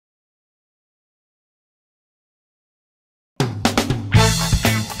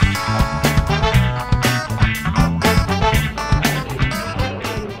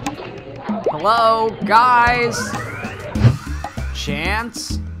Hello, guys?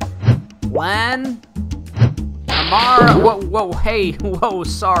 Chance? Len? Amara? Whoa, hey, whoa,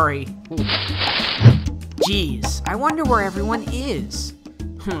 sorry. Jeez, I wonder where everyone is.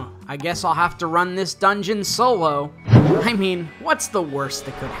 I guess I'll have to run this dungeon solo. I mean, what's the worst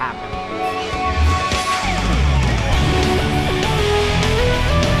that could happen?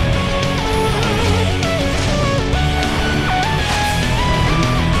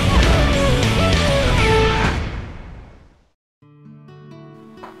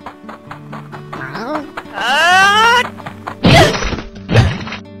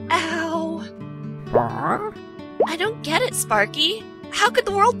 Ow! I don't get it, Sparky. How could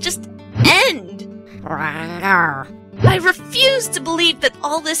the world just end? I refuse to believe that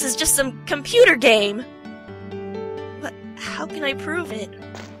all this is just some computer game. But how can I prove it?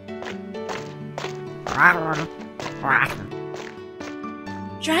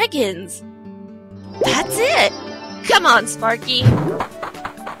 Dragons! That's it! Come on, Sparky!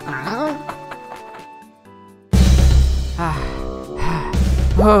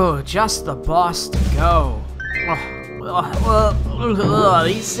 Oh, just the boss to go.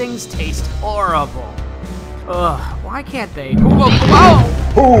 These things taste horrible. Why can't they?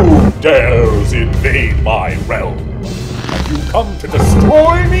 Who dares invade my realm? Have you come to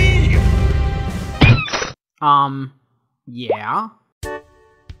destroy me? Yeah?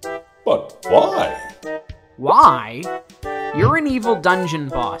 But why? Why? You're an evil dungeon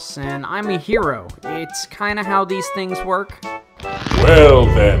boss, and I'm a hero. It's kinda how these things work. Well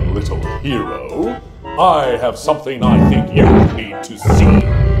then, little hero, I have something I think you need to see.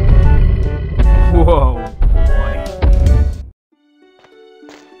 Whoa, boy.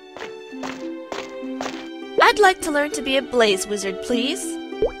 I'd like to learn to be a blaze wizard, please.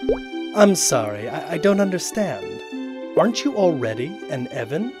 I'm sorry, I don't understand. Aren't you already an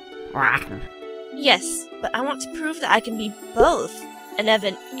Evan? Yes, but I want to prove that I can be both an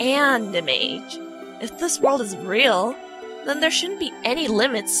Evan and a mage. If this world isn't real, then there shouldn't be any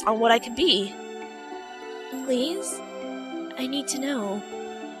limits on what I could be. Please? I need to know.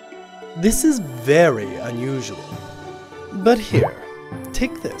 This is very unusual. But here,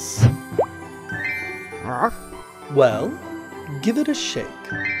 take this. Well, give it a shake.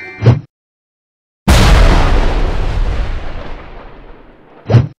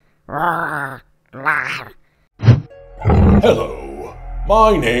 Hello,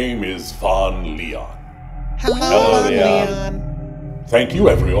 my name is Von Leon. Hello, Leon. Thank you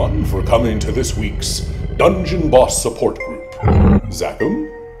everyone for coming to this week's Dungeon Boss Support Group. Zakum,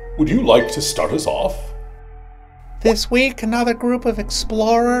 would you like to start us off? This week, another group of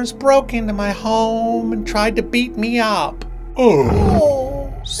explorers broke into my home and tried to beat me up.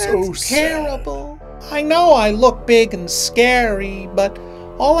 Oh, so that's sad. terrible. I know I look big and scary, but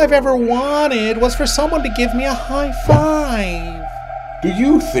all I've ever wanted was for someone to give me a high five. Do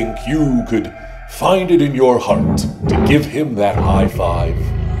you think you could find it in your heart to give him that high five?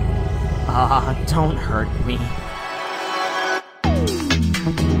 Don't hurt me.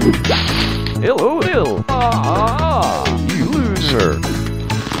 Ill, you loser.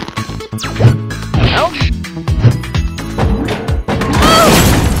 Ouch!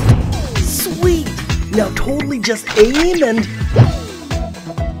 Sweet! Now totally just aim and...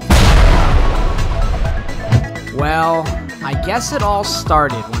 Well, I guess it all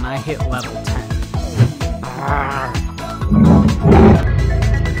started when I hit level 10.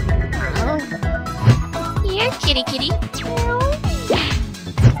 Here, kitty kitty.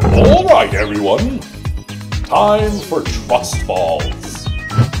 Alright everyone, time for Trust Falls.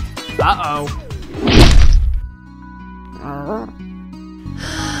 Uh-oh.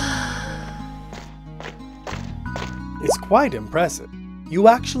 It's quite impressive. You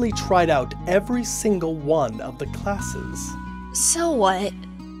actually tried out every single one of the classes. So what?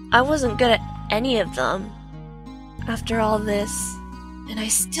 I wasn't good at any of them. After all this, and I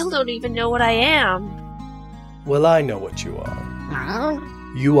still don't even know what I am. Well, I know what you are.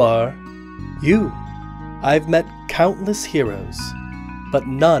 You are you. I've met countless heroes, but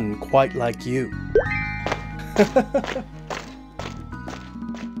none quite like you.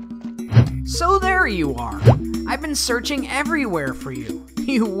 So there you are. I've been searching everywhere for you.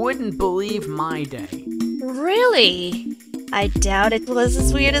 You wouldn't believe my day. Really? I doubt it was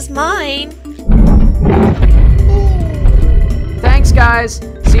as weird as mine. Thanks, guys.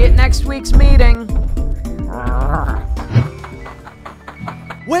 See you at next week's meeting.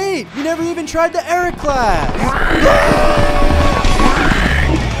 Wait, you never even tried the Eric class!